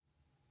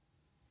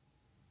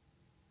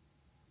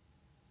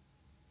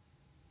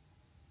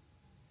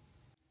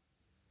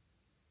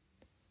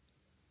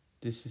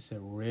This is a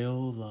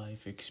real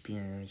life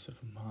experience of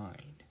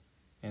mine,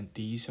 and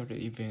these are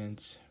the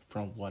events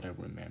from what I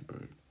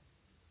remembered.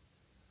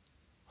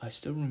 I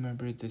still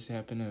remember this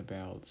happened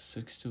about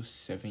 6 to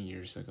 7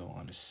 years ago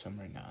on a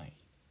summer night.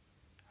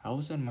 I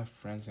was at my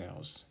friend's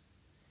house,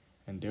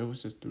 and there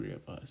was the three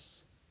of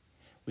us.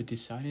 We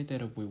decided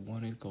that if we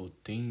wanted to go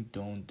ding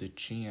dong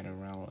ditching at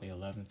around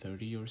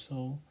 11:30 or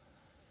so.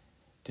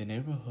 The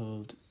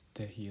neighborhood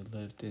that he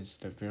lived in is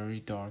very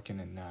dark in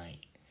the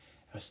night,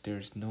 as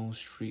there's no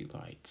street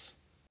lights,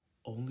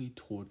 only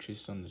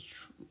torches on the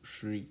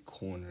street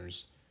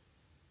corners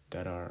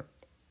that are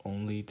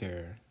only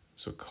there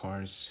so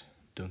cars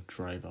don't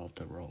drive off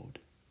the road.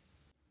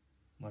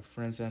 My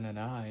friends and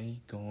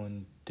I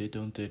gone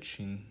diddle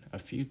ditching a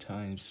few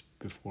times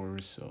before,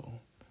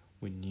 so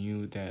we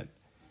knew that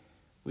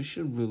we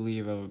should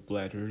relieve our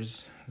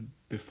bladders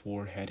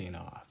before heading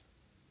off.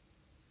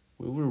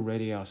 We were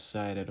already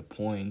outside at a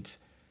point,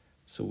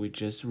 so we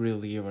just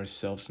relieved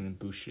ourselves in the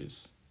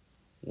bushes.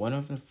 One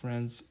of the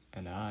friends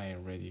and I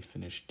already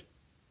finished,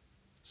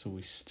 so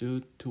we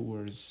stood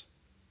towards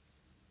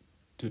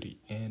to the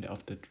end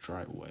of the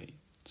driveway,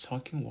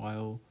 talking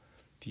while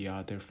the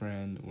other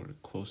friend were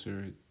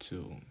closer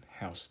to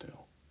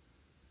Housetail.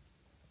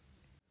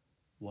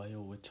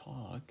 While we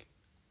talk,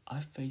 I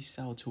faced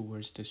out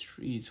towards the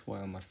streets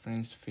while my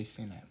friend's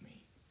facing at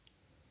me.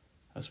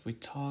 As we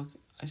talked,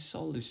 I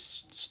saw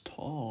this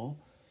tall,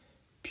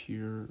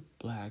 pure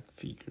black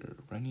figure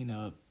running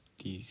up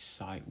the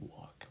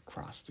sidewalk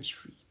across the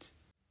street.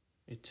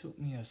 It took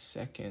me a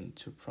second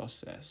to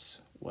process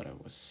what I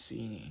was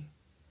seeing,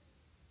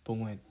 but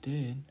when it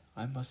did,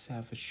 I must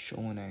have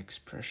shown an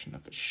expression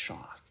of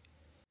shock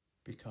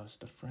because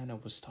the friend I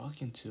was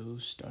talking to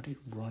started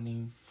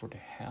running for the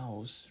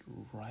house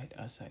right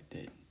as I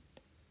did.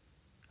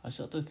 I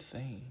saw the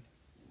thing,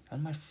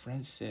 and my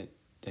friend said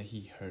that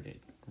he heard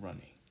it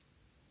running.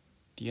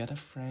 The other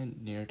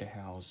friend near the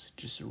house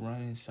just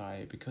ran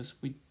inside because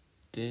we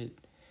did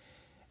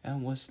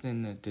and was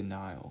in a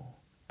denial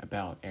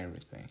about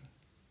everything.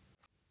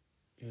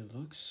 It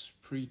looks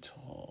pretty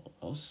tall,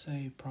 I'll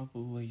say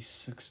probably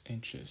 6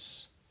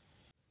 inches.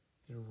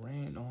 It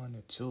ran on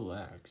its 2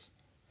 legs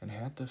and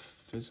had the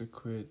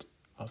physique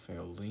of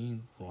a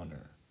lean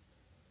runner.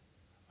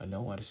 I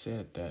know I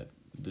said that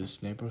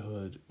this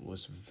neighborhood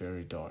was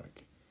very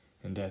dark,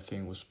 and that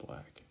thing was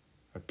black,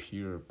 a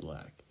pure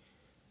black.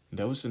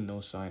 There was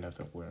no sign of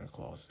the wearing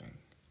clothing.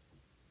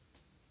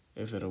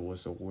 If it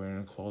was a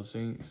wearing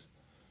clothing,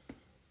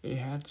 it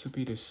had to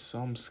be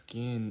some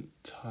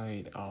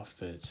skin-tight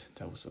outfit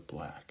that was a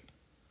black.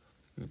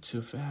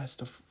 Too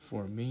fast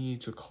for me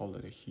to call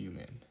it a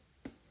human.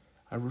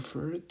 I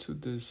refer to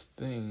this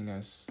thing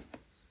as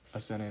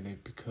an enemy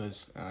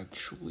because I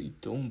truly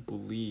don't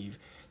believe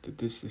that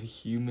this is a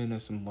human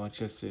as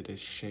much as it is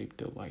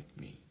shaped like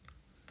me.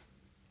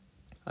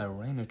 I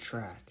ran a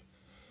track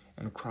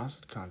and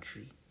crossed the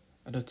country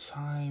at a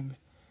time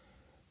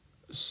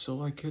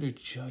so I could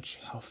judge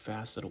how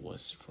fast it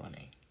was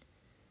running.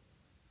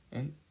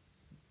 And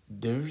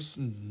there's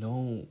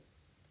no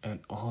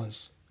an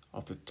ounce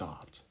of the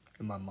doubt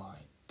in my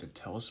mind that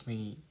tells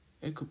me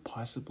it could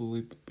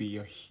possibly be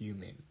a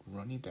human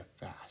running that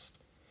fast.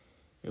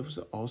 It was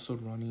also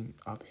running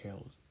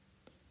uphill.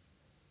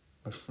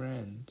 My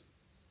friend,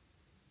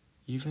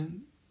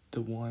 even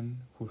the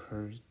one who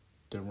heard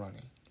the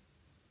running,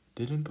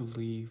 didn't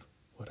believe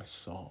what I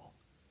saw.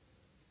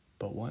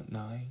 But one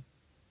night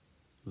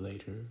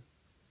later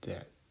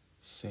that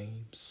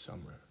same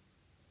summer,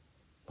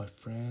 my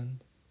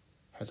friend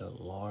had a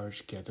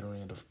large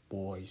gathering of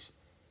boys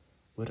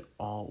with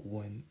all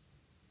went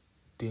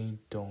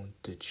ding-dong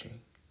ditching.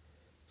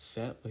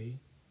 Sadly,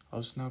 I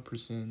was not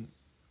present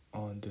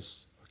on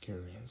this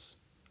occurrence.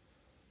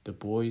 The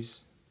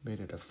boys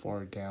made it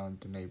far down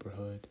the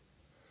neighborhood.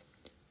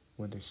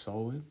 When they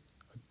saw it,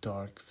 a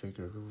dark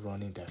figure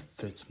running that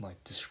fits my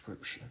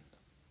description.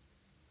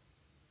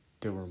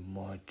 They were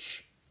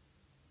much,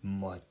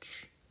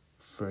 much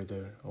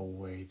further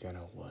away than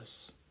I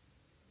was.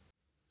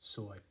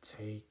 So I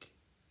take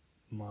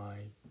my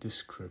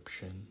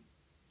description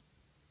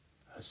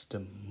as the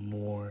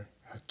more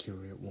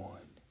accurate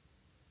one.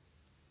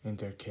 In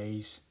their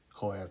case,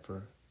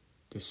 however,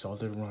 they saw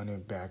them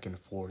running back and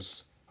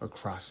forth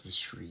across the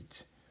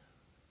street,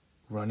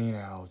 running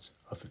out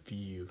of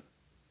view,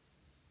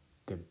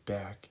 then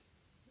back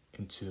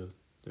into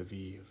the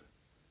view,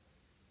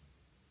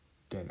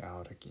 then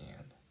out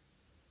again.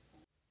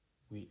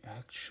 We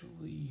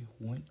actually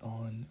went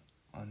on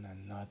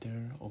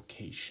another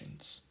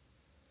occasions,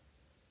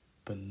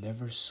 but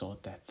never saw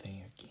that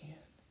thing again.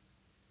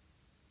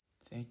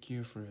 Thank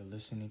you for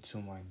listening to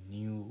my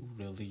new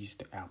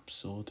released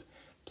episode.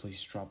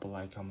 Please drop a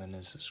like, comment,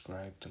 and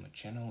subscribe to my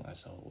channel.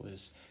 As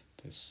always,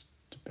 this is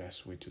the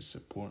best way to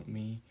support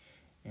me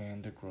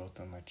and the growth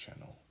of my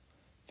channel.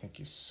 Thank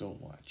you so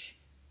much,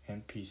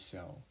 and peace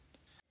out.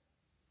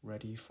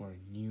 Ready for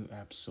a new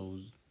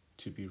episode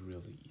to be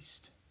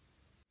released.